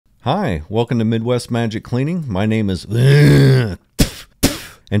Hi, welcome to Midwest Magic Cleaning. My name is and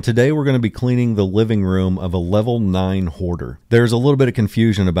today we're going to be cleaning the living room of a level 9 hoarder. There's a little bit of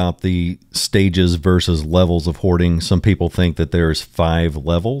confusion about the stages versus levels of hoarding. Some people think that there's 5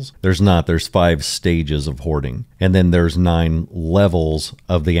 levels. There's not. There's 5 stages of hoarding. And then there's 9 levels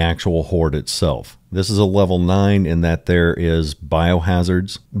of the actual hoard itself. This is a level 9 in that there is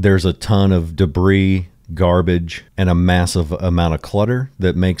biohazards. There's a ton of debris, garbage, and a massive amount of clutter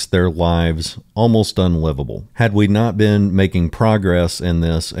that makes their lives almost unlivable. Had we not been making progress in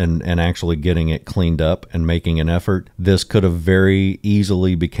this and actually getting it cleaned up and making an effort, this could have very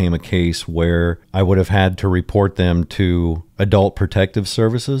easily became a case where I would have had to report them to Adult Protective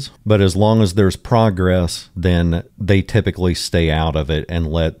Services. But as long as there's progress, then they typically stay out of it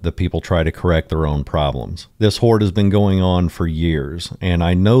and let the people try to correct their own problems. This hoard has been going on for years, and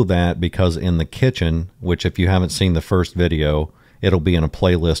I know that because in the kitchen, which if you haven't seen the first video, it'll be in a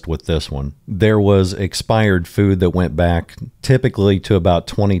playlist with this one, there was expired food that went back typically to about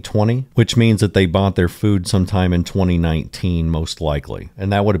 2020, which means that they bought their food sometime in 2019, most likely.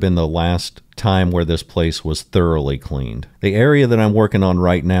 And that would have been the last time where this place was thoroughly cleaned. The area that I'm working on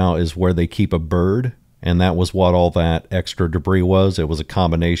right now is where they keep a bird. And that was what all that extra debris was. It was a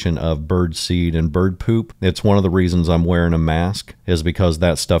combination of bird seed and bird poop. It's one of the reasons I'm wearing a mask, is because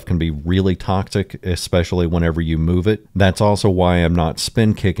that stuff can be really toxic, especially whenever you move it. That's also why I'm not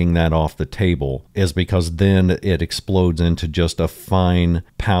spin kicking that off the table, is because then it explodes into just a fine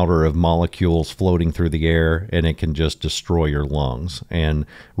powder of molecules floating through the air, and it can just destroy your lungs. And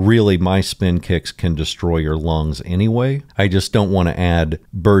really, my spin kicks can destroy your lungs anyway. I just don't want to add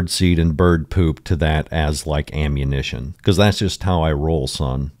bird seed and bird poop to that as like ammunition, because that's just how I roll,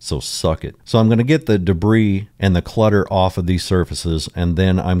 son. So suck it. So I'm going to get the debris and the clutter off of these surfaces, and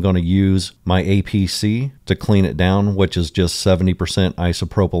then I'm going to use my APC to clean it down, which is just 70%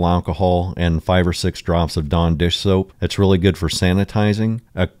 isopropyl alcohol and 5 or 6 drops of Dawn dish soap. It's really good for sanitizing.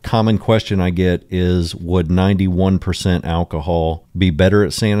 A common question I get is, would 91% alcohol be better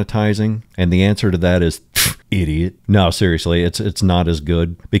at sanitizing? And the answer to that is idiot. No, seriously, it's not as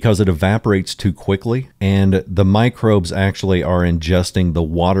good because it evaporates too quickly, and the microbes actually are ingesting the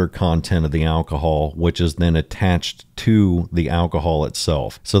water content of the alcohol, which is then attached to the alcohol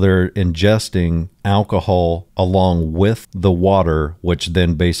itself. So they're ingesting alcohol along with the water, which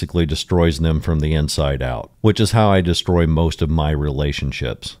then basically destroys them from the inside out, which is how I destroy most of my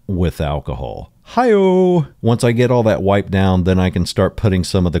relationships with alcohol. Hi-oh! Once I get all that wiped down, then I can start putting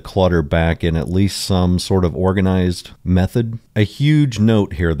some of the clutter back in at least some sort of organized method. A huge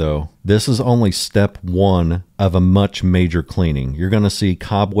note here though, this is only step 1 of a much major cleaning. You're going to see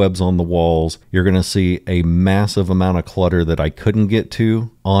cobwebs on the walls. You're going to see a massive amount of clutter that I couldn't get to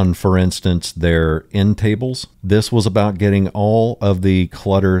on, for instance, their end tables. This was about getting all of the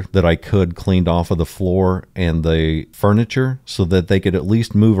clutter that I could cleaned off of the floor and the furniture so that they could at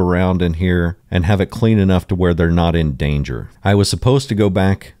least move around in here and have it clean enough to where they're not in danger. I was supposed to go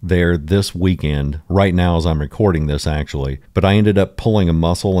back there this weekend, right now as I'm recording this actually, but I ended up pulling a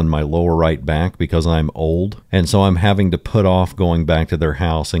muscle in my lower right back because I'm old, and so I'm having to put off going back to their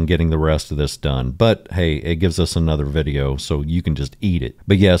house and getting the rest of this done. But hey, it gives us another video, so you can just eat it.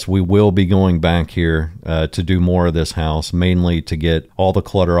 But yes, we will be going back here to do more of this house, mainly to get all the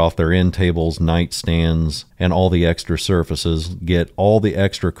clutter off their end tables, nightstands, and all the extra surfaces, get all the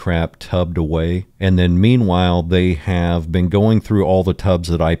extra crap tubbed away. And then meanwhile, they have been going through all the tubs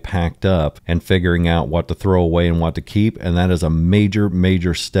that I packed up and figuring out what to throw away and what to keep. And that is a major,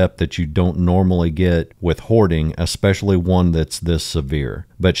 major step that you don't normally get with hoarding, especially one that's this severe.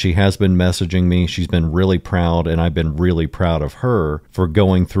 But she has been messaging me. She's been really proud, and I've been really proud of her for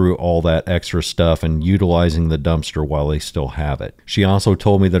going through all that extra stuff and utilizing the dumpster while they still have it. She also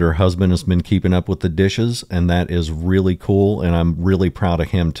told me that her husband has been keeping up with the dishes, and that is really cool, and I'm really proud of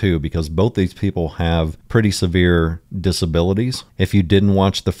him too, because both these people have pretty severe disabilities. If you didn't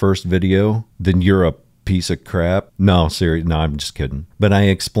watch the first video, then you're a piece of crap. No, seriously, no, I'm just kidding. But I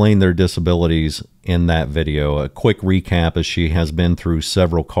explained their disabilities in that video. A quick recap is she has been through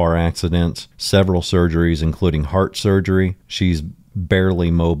several car accidents, several surgeries, including heart surgery. She's barely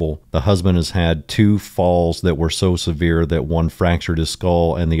mobile. The husband has had 2 falls that were so severe that one fractured his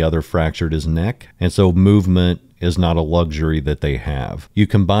skull and the other fractured his neck. And so movement is not a luxury that they have. You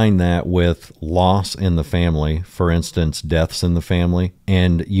combine that with loss in the family, for instance, deaths in the family,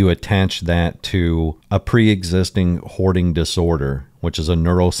 and you attach that to a pre-existing hoarding disorder, which is a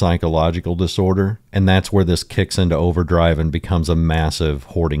neuropsychological disorder, and that's where this kicks into overdrive and becomes a massive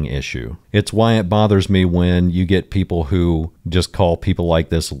hoarding issue. It's why it bothers me when you get people who just call people like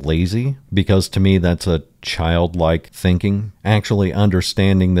this lazy, because to me that's a childlike thinking. Actually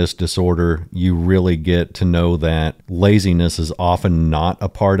understanding this disorder, you really get to know that laziness is often not a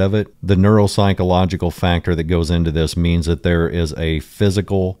part of it. The neuropsychological factor that goes into this means that there is a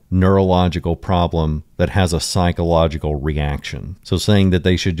physical, neurological problem that has a psychological reaction. So saying that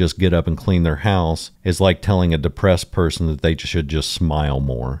they should just get up and clean their house is like telling a depressed person that they should just smile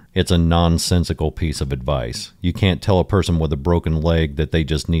more. It's a nonsensical piece of advice. You can't tell a person with a broken leg that they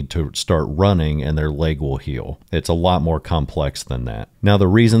just need to start running and their leg will heal. It's a lot more complex than that. Now, the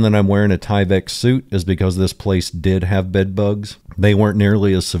reason that I'm wearing a Tyvek suit is because this place did have bed bugs. They weren't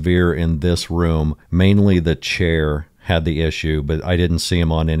nearly as severe in this room. Mainly the chair had the issue, but I didn't see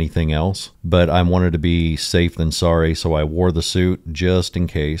him on anything else. But I wanted to be safe than sorry, so I wore the suit just in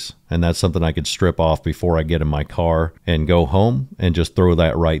case. And that's something I could strip off before I get in my car and go home and just throw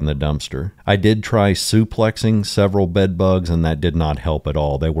that right in the dumpster. I did try suplexing several bed bugs, and that did not help at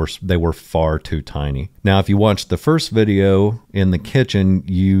all. They were far too tiny. Now, if you watched the first video in the kitchen,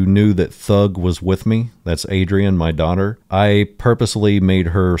 you knew that Thug was with me. That's Adrian, my daughter. I purposely made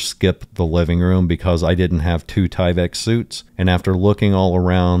her skip the living room because I didn't have two Tyvek suits. And after looking all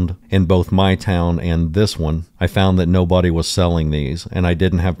around in both my town and this one, I found that nobody was selling these, and I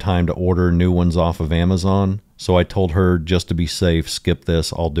didn't have time to order new ones off of Amazon. So I told her, just to be safe, skip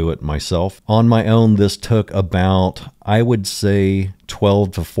this, I'll do it myself. On my own, this took about, I would say,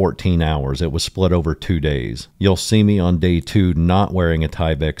 12 to 14 hours. It was split over 2 days. You'll see me on day 2 not wearing a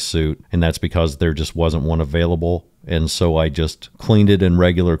Tyvek suit, and that's because there just wasn't one available. And so I just cleaned it in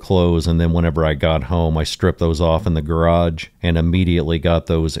regular clothes, and then whenever I got home, I stripped those off in the garage and immediately got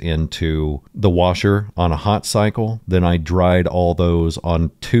those into the washer on a hot cycle. Then I dried all those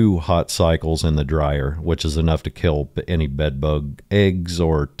on 2 hot cycles in the dryer, which is enough to kill any bedbug eggs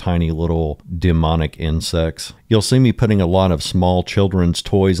or tiny little demonic insects. You'll see me putting a lot of small children's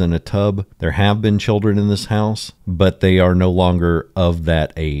toys in a tub. There have been children in this house, but they are no longer of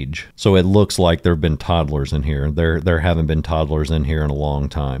that age. So it looks like there have been toddlers in here. There haven't been toddlers in here in a long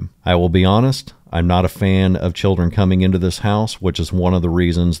time. I will be honest, I'm not a fan of children coming into this house, which is one of the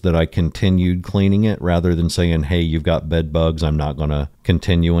reasons that I continued cleaning it rather than saying, hey, you've got bed bugs, I'm not going to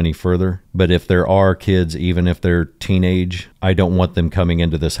continue any further. But if there are kids, even if they're teenage, I don't want them coming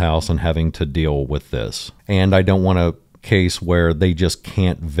into this house and having to deal with this. And I don't want a case where they just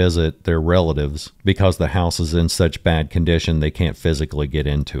can't visit their relatives because the house is in such bad condition they can't physically get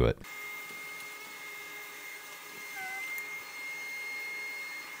into it.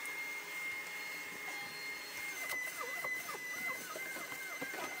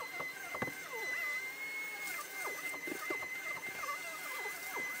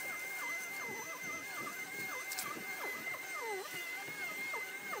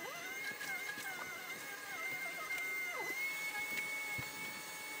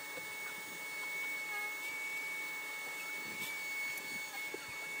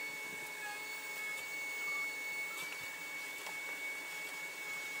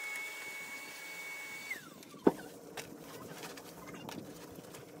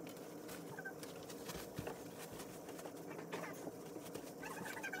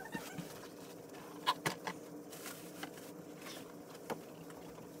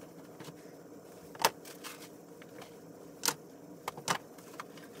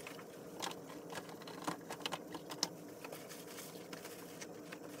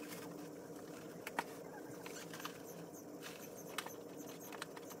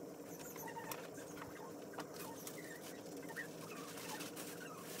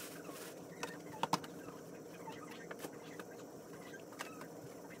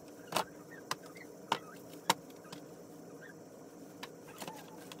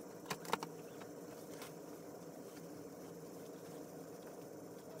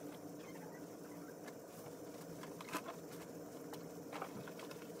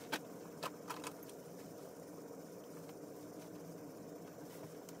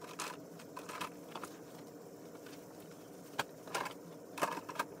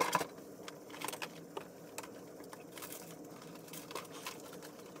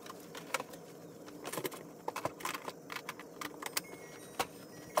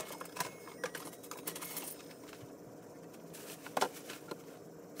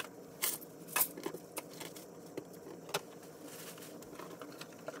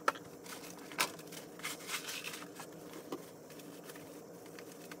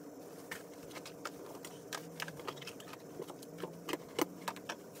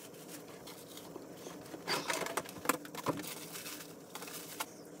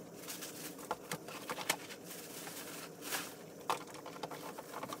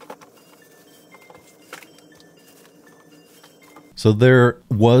 So there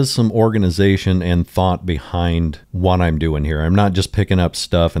was some organization and thought behind what I'm doing here. I'm not just picking up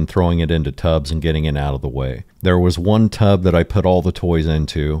stuff and throwing it into tubs and getting it out of the way. There was one tub that I put all the toys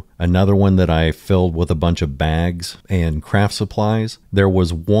into, another one that I filled with a bunch of bags and craft supplies. There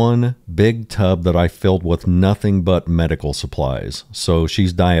was one big tub that I filled with nothing but medical supplies. So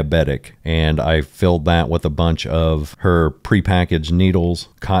she's diabetic, and I filled that with a bunch of her prepackaged needles,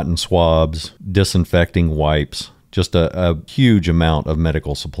 cotton swabs, disinfecting wipes, just a huge amount of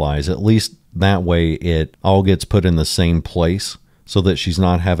medical supplies. At least that way it all gets put in the same place, so that she's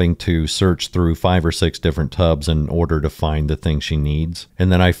not having to search through 5 or 6 different tubs in order to find the thing she needs.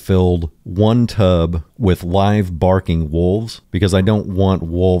 And then I filled one tub with live barking wolves, because I don't want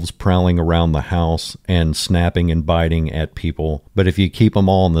wolves prowling around the house and snapping and biting at people. But if you keep them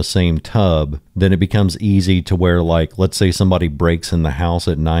all in the same tub, then it becomes easy to where, like, let's say somebody breaks in the house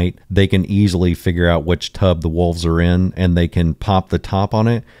at night, they can easily figure out which tub the wolves are in, and they can pop the top on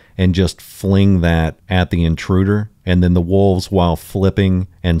it and just fling that at the intruder. And then the wolves, while flipping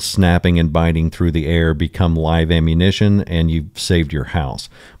and snapping and biting through the air, become live ammunition, and you've saved your house.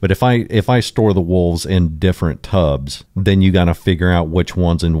 But if I store the wolves in different tubs, then you got to figure out which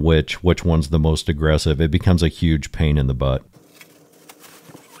one's in which one's the most aggressive. It becomes a huge pain in the butt.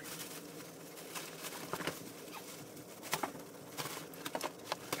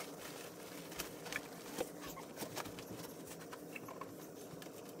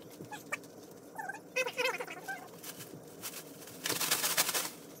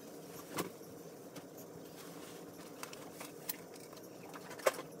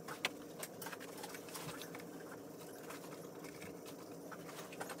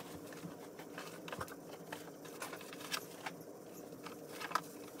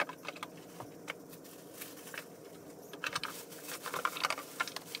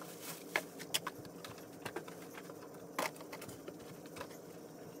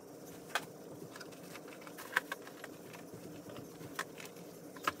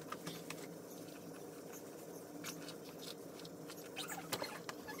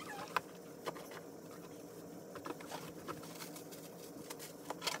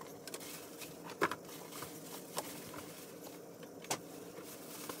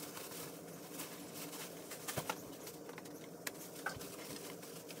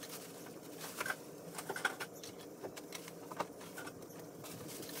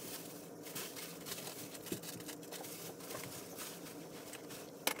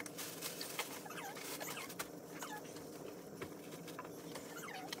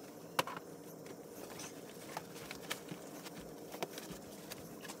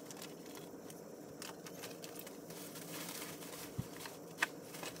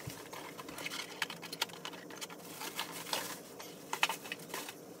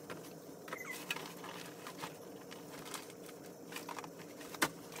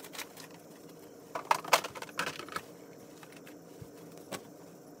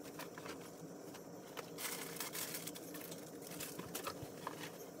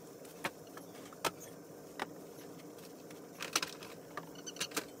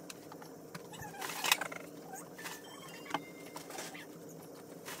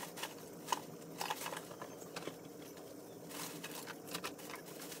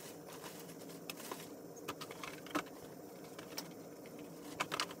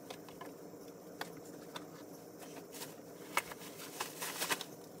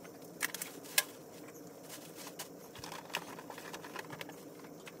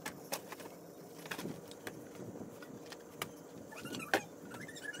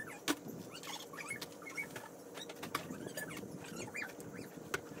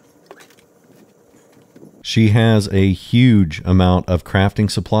 She has a huge amount of crafting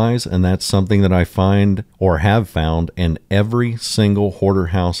supplies, and that's something that I find or have found in every single hoarder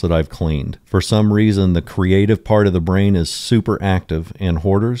house that I've cleaned. For some reason, the creative part of the brain is super active in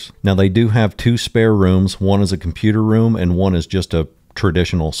hoarders. Now, they do have 2 spare rooms. One is a computer room, and one is just a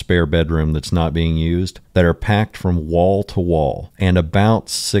traditional spare bedroom that's not being used, that are packed from wall to wall and about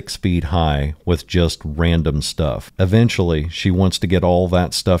 6 feet high with just random stuff. Eventually, she wants to get all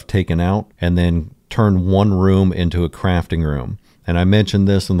that stuff taken out and then turn one room into a crafting room. And I mentioned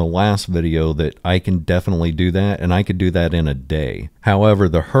this in the last video that I can definitely do that, and I could do that in a day. However,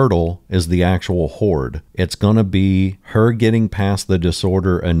 the hurdle is the actual hoard. It's going to be her getting past the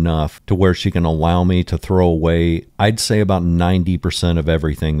disorder enough to where she can allow me to throw away, I'd say, about 90% of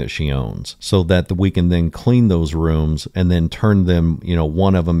everything that she owns, so that we can then clean those rooms and then turn them,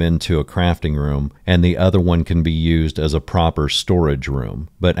 one of them into a crafting room, and the other one can be used as a proper storage room.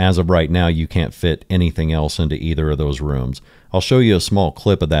 But as of right now, you can't fit anything else into either of those rooms. I'll show you a small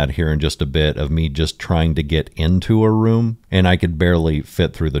clip of that here in just a bit of me just trying to get into a room, and I could barely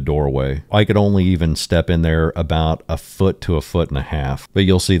fit through the doorway. I could only even step in there about a foot to a foot and a half, but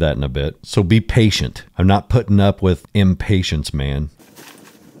you'll see that in a bit. So be patient. I'm not putting up with impatience, man.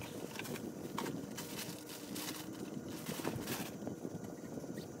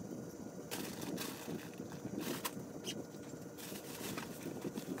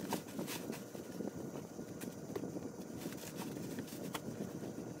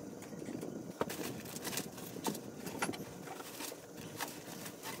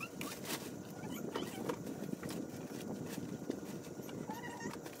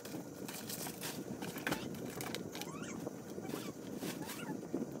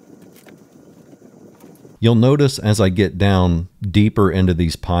 You'll notice as I get down deeper into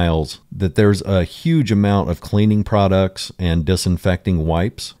these piles that there's a huge amount of cleaning products and disinfecting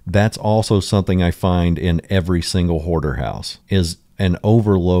wipes. That's also something I find in every single hoarder house, is an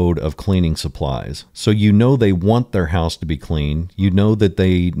overload of cleaning supplies. So you know they want their house to be clean. You know that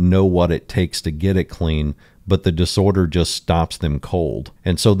they know what it takes to get it clean, but the disorder just stops them cold.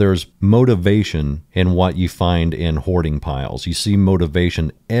 And so there's motivation in what you find in hoarding piles. You see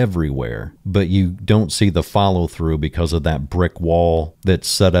motivation everywhere, but you don't see the follow through because of that brick wall that's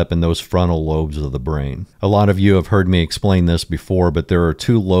set up in those frontal lobes of the brain. A lot of you have heard me explain this before, but there are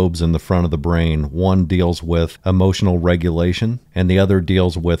two lobes in the front of the brain. One deals with emotional regulation, and the other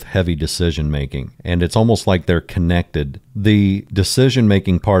deals with heavy decision making. And it's almost like they're connected. The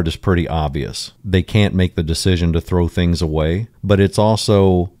decision-making part is pretty obvious. They can't make the decision to throw things away, but it's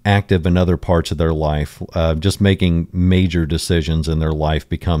also active in other parts of their life. Just making major decisions in their life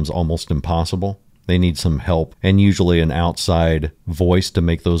becomes almost impossible. They need some help, and usually an outside voice to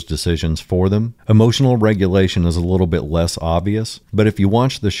make those decisions for them. Emotional regulation is a little bit less obvious, but if you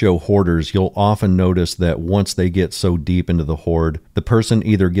watch the show Hoarders, you'll often notice that once they get so deep into the hoard, the person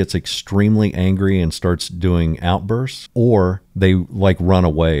either gets extremely angry and starts doing outbursts, or they like run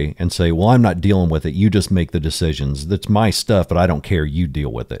away and say, well, I'm not dealing with it. You just make the decisions. That's my stuff, but I don't care. You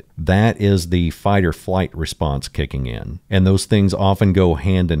deal with it. That is the fight or flight response kicking in. And those things often go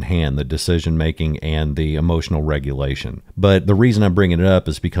hand in hand, the decision making and the emotional regulation. But the reason I'm bringing it up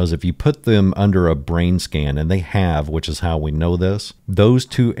is because if you put them under a brain scan, and they have, which is how we know this, those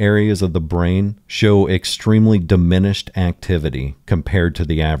two areas of the brain show extremely diminished activity compared to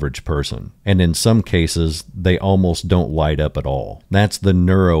the average person. And in some cases, they almost don't light up at all. That's the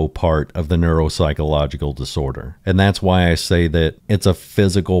neuro part of the neuropsychological disorder. And that's why I say that it's a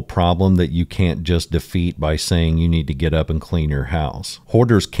physical problem that you can't just defeat by saying you need to get up and clean your house.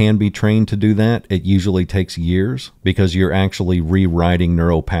 Hoarders can be trained to do that. It usually takes years because you're actually rewriting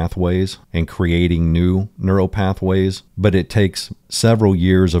neural pathways and creating new neural pathways, but it takes several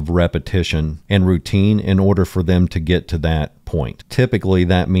years of repetition and routine in order for them to get to that point. Typically,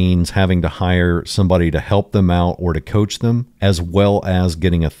 that means having to hire somebody to help them out or to coach them, as well as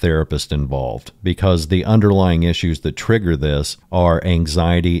getting a therapist involved, because the underlying issues that trigger this are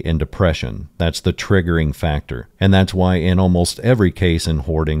anxiety and depression. That's the triggering factor. And that's why in almost every case in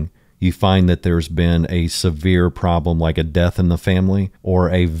hoarding, you find that there's been a severe problem like a death in the family,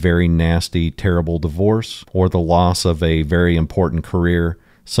 or a very nasty, terrible divorce, or the loss of a very important career,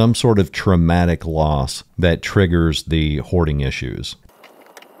 some sort of traumatic loss that triggers the hoarding issues.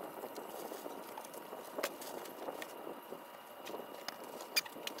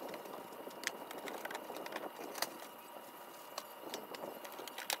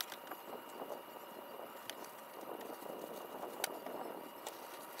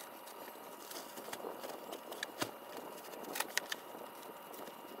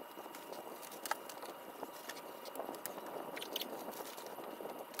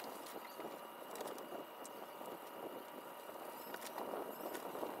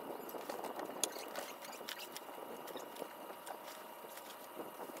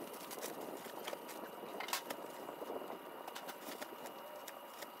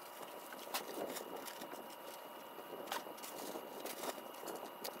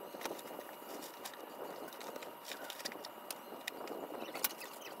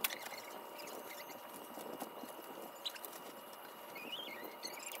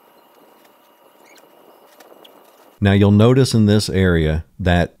 Now you'll notice in this area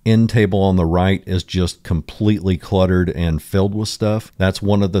that end table on the right is just completely cluttered and filled with stuff. That's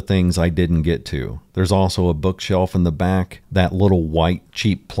one of the things I didn't get to. There's also a bookshelf in the back. That little white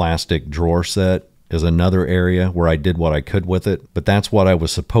cheap plastic drawer set is another area where I did what I could with it, but that's what I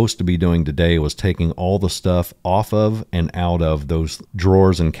was supposed to be doing today, was taking all the stuff off of and out of those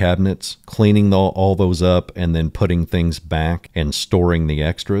drawers and cabinets, cleaning all those up, and then putting things back and storing the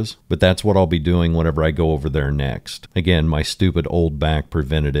extras. But that's what I'll be doing whenever I go over there next. Again, my stupid old back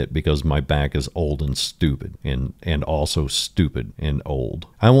prevented it because my back is old and stupid, and also stupid and old.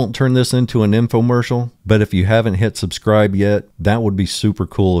 I won't turn this into an infomercial, but if you haven't hit subscribe yet, that would be super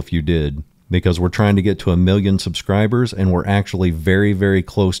cool if you did, because we're trying to get to 1 million subscribers, and we're actually very, very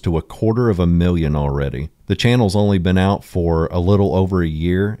close to 250,000 already. The channel's only been out for a little over a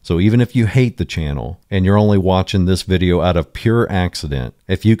year, so even if you hate the channel and you're only watching this video out of pure accident,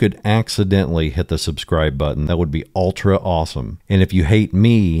 if you could accidentally hit the subscribe button, that would be ultra awesome. And if you hate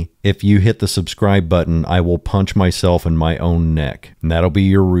me, if you hit the subscribe button, I will punch myself in my own neck, and that'll be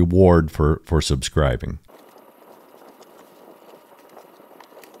your reward for subscribing.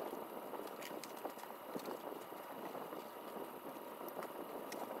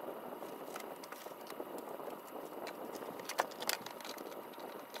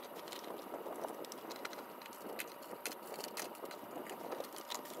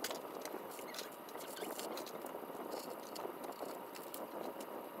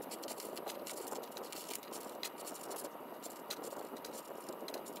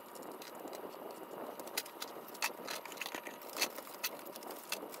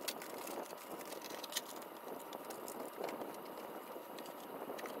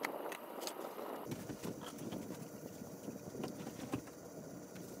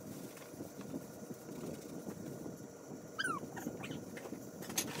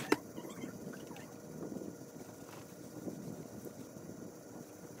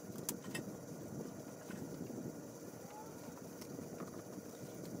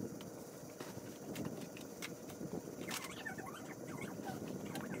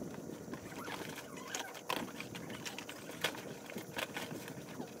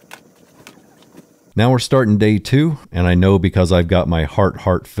 Now we're starting day 2, and I know because I've got my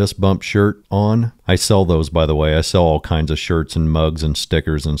heart fist bump shirt on. I sell those, by the way. I sell all kinds of shirts and mugs and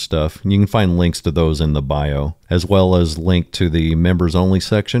stickers and stuff. You can find links to those in the bio, as well as link to the members only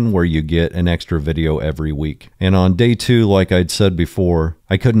section where you get an extra video every week. And on day 2, like I'd said before,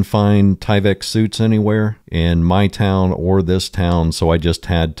 I couldn't find Tyvek suits anywhere in my town or this town, so I just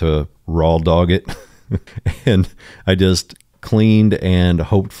had to raw dog it. And I just cleaned and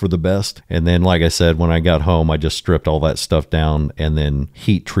hoped for the best. And then, like I said, when I got home, I just stripped all that stuff down and then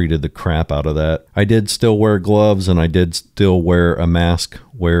heat treated the crap out of that. I did still wear gloves, and I did still wear a mask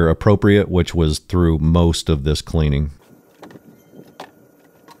where appropriate, which was through most of this cleaning.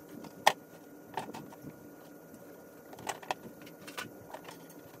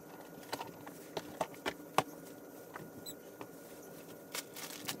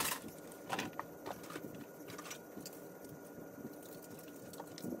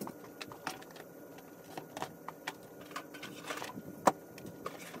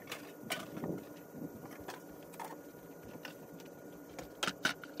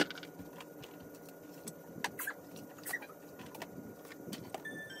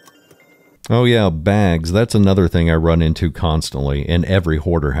 Oh yeah, bags. That's another thing I run into constantly in every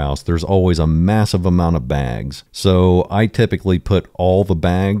hoarder house. There's always a massive amount of bags. So I typically put all the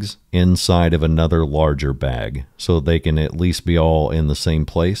bags inside of another larger bag so they can at least be all in the same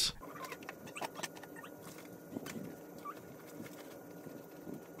place.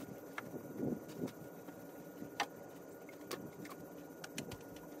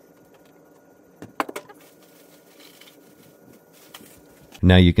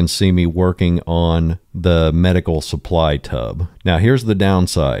 Now you can see me working on the medical supply tub. Now here's the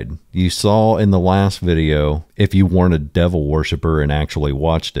downside. You saw in the last video, if you weren't a devil worshiper and actually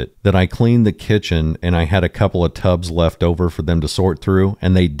watched it, that I cleaned the kitchen and I had a couple of tubs left over for them to sort through,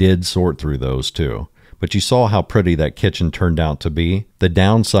 and they did sort through those too. But you saw how pretty that kitchen turned out to be. The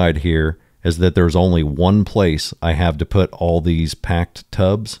downside here is that there's only one place I have to put all these packed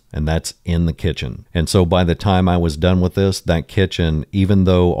tubs, and that's in the kitchen. And so by the time I was done with this, that kitchen, even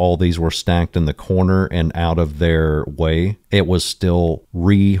though all these were stacked in the corner and out of their way, it was still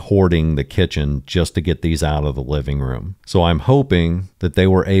re-hoarding the kitchen just to get these out of the living room. So I'm hoping that they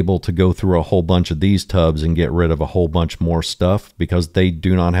were able to go through a whole bunch of these tubs and get rid of a whole bunch more stuff, because they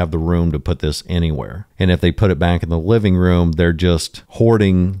do not have the room to put this anywhere. And if they put it back in the living room, they're just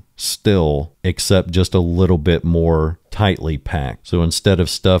hoarding still, except just a little bit more tightly packed. So instead of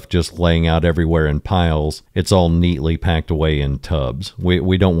stuff just laying out everywhere in piles, it's all neatly packed away in tubs.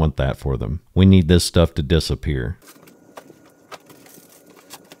 We don't want that for them. We need this stuff to disappear.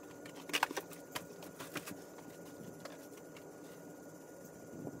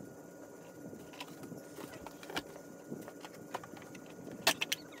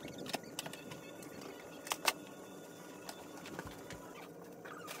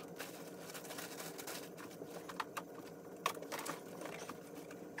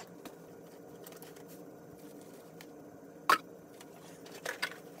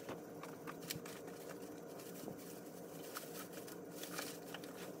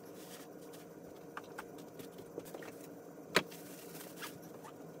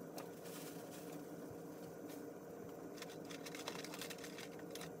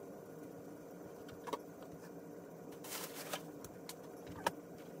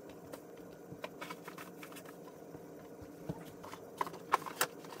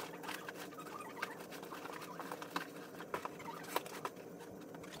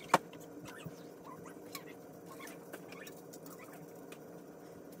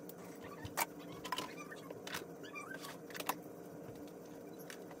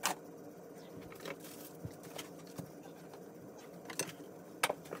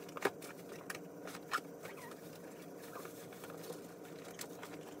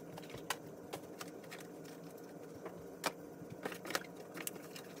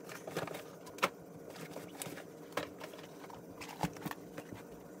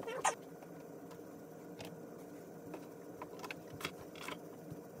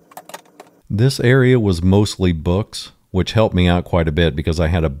 This area was mostly books, which helped me out quite a bit because I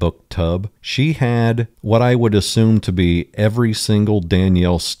had a book tub. She had what I would assume to be every single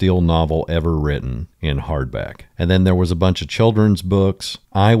Danielle Steele novel ever written in hardback. And then there was a bunch of children's books.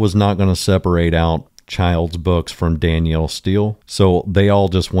 I was not going to separate out child's books from Danielle Steele, so they all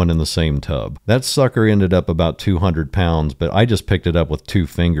just went in the same tub. That sucker ended up about 200 pounds, but I just picked it up with 2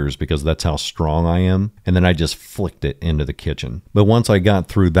 fingers because that's how strong I am, and then I just flicked it into the kitchen. But once I got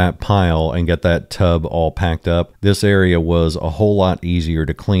through that pile and got that tub all packed up, this area was a whole lot easier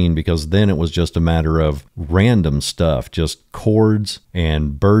to clean because then it was just a matter of random stuff, just cords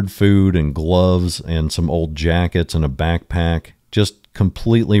and bird food and gloves and some old jackets and a backpack. Just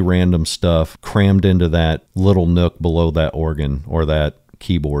completely random stuff crammed into that little nook below that organ or that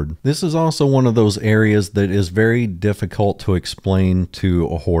keyboard. This is also one of those areas that is very difficult to explain to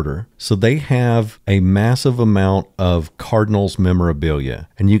a hoarder. So they have a massive amount of Cardinals memorabilia,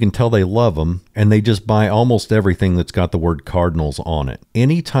 and you can tell they love them, and they just buy almost everything that's got the word Cardinals on it.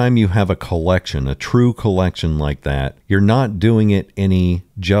 Anytime you have a collection, a true collection like that, you're not doing it any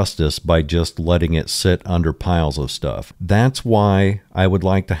justice by just letting it sit under piles of stuff. That's why I would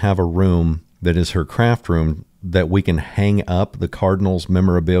like to have a room that is her craft room that we can hang up the Cardinals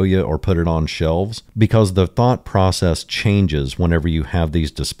memorabilia or put it on shelves, because the thought process changes whenever you have these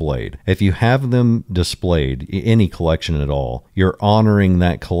displayed. If you have them displayed, any collection at all, you're honoring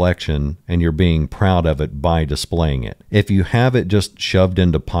that collection and you're being proud of it by displaying it. If you have it just shoved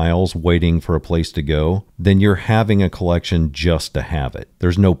into piles waiting for a place to go, then you're having a collection just to have it.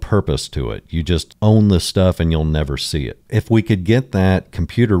 There's no purpose to it. You just own the stuff and you'll never see it. If we could get that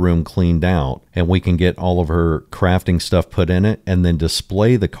computer room cleaned out and we can get all of her crafting stuff put in it and then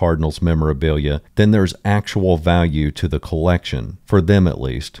display the Cardinals memorabilia, then there's actual value to the collection, for them at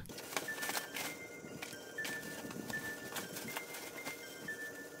least.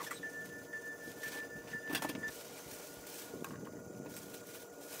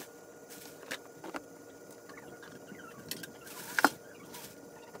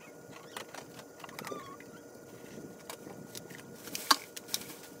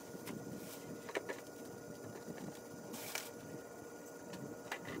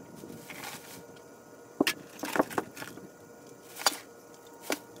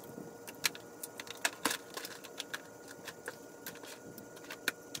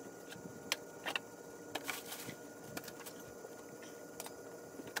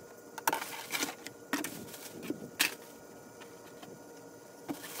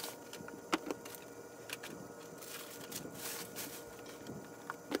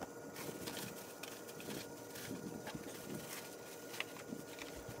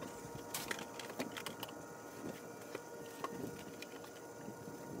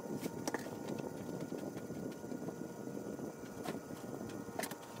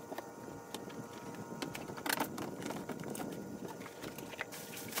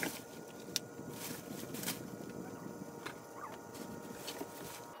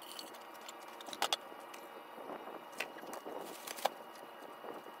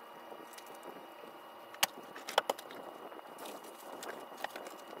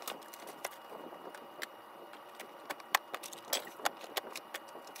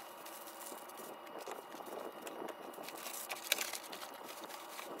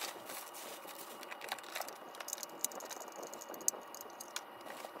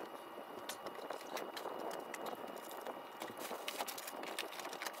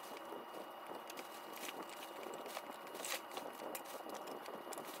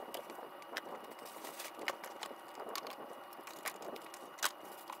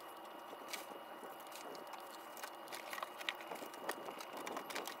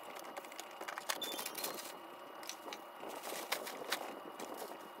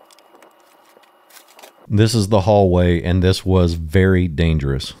 This is the hallway, and this was very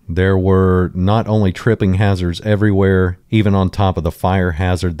dangerous. There were not only tripping hazards everywhere, even on top of the fire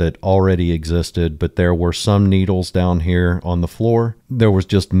hazard that already existed, but there were some needles down here on the floor. There was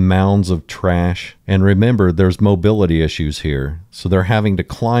just mounds of trash. And remember, there's mobility issues here, so they're having to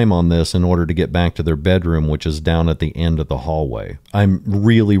climb on this in order to get back to their bedroom, which is down at the end of the hallway. I'm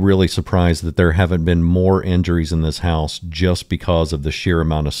really, really surprised that there haven't been more injuries in this house just because of the sheer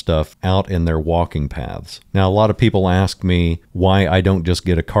amount of stuff out in their walking paths. Now, a lot of people ask me why I don't just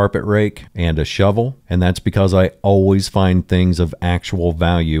get a carpet rake and a shovel, and that's because I always find things of actual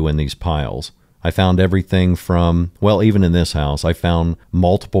value in these piles. I found everything from, well, even in this house, I found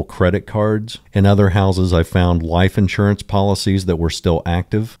multiple credit cards. In other houses, I found life insurance policies that were still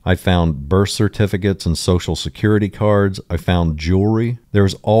active. I found birth certificates and social security cards. I found jewelry.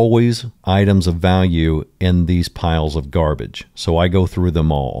 There's always items of value in these piles of garbage, so I go through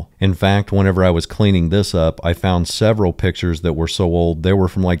them all. In fact, whenever I was cleaning this up, I found several pictures that were so old. They were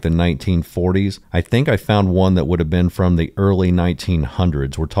from like the 1940s. I think I found one that would have been from the early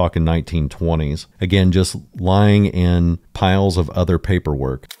 1900s. We're talking 1920s. Again, just lying in piles of other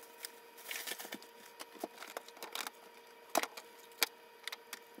paperwork.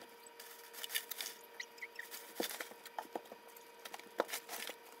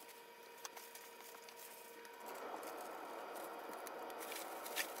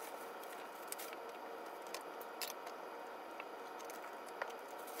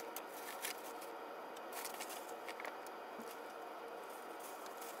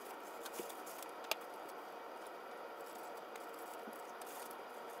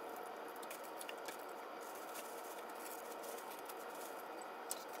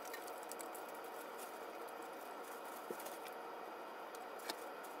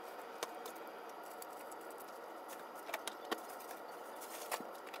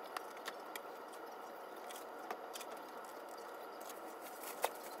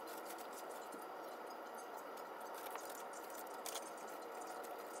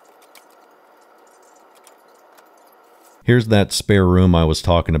 Here's that spare room I was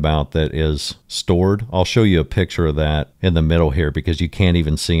talking about that is stored. I'll show you a picture of that in the middle here because you can't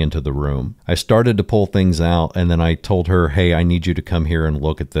even see into the room. I started to pull things out and then I told her, hey, I need you to come here and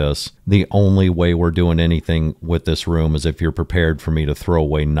look at this. The only way we're doing anything with this room is if you're prepared for me to throw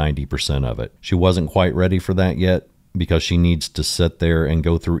away 90% of it. She wasn't quite ready for that yet, because she needs to sit there and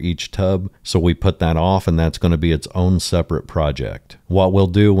go through each tub. So we put that off, and that's going to be its own separate project. What we'll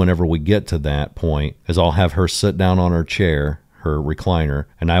do whenever we get to that point is I'll have her sit down on her chair, her recliner,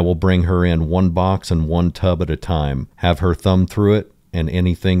 and I will bring her in one box and one tub at a time, have her thumb through it, and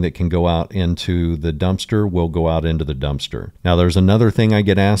anything that can go out into the dumpster will go out into the dumpster. Now, there's another thing I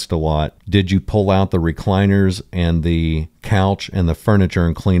get asked a lot. Did you pull out the recliners and the couch and the furniture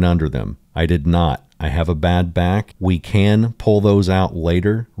and clean under them? I did not. I have a bad back. We can pull those out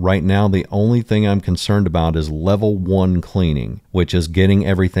later. Right now, the only thing I'm concerned about is level 1 cleaning, which is getting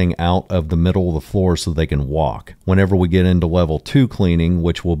everything out of the middle of the floor so they can walk. Whenever we get into level 2 cleaning,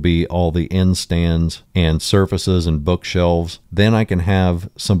 which will be all the end stands and surfaces and bookshelves, then I can have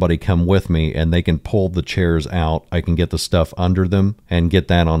somebody come with me and they can pull the chairs out. I can get the stuff under them and get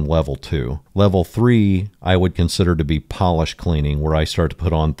that on level 2. Level 3, I would consider to be polish cleaning, where I start to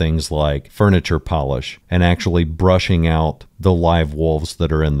put on things like furniture polish and actually brushing out the live wolves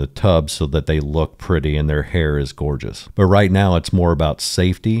that are in the tub so that they look pretty and their hair is gorgeous. But right now it's more about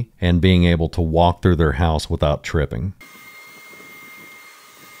safety and being able to walk through their house without tripping.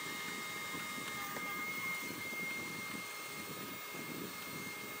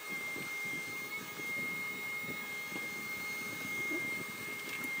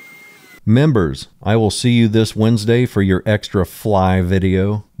 Members, I will see you this Wednesday for your extra fly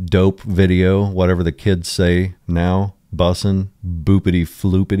video, dope video, whatever the kids say now, bussin', boopity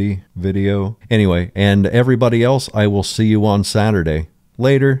floopity video. Anyway, and everybody else, I will see you on Saturday.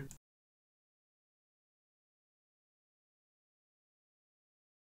 Later.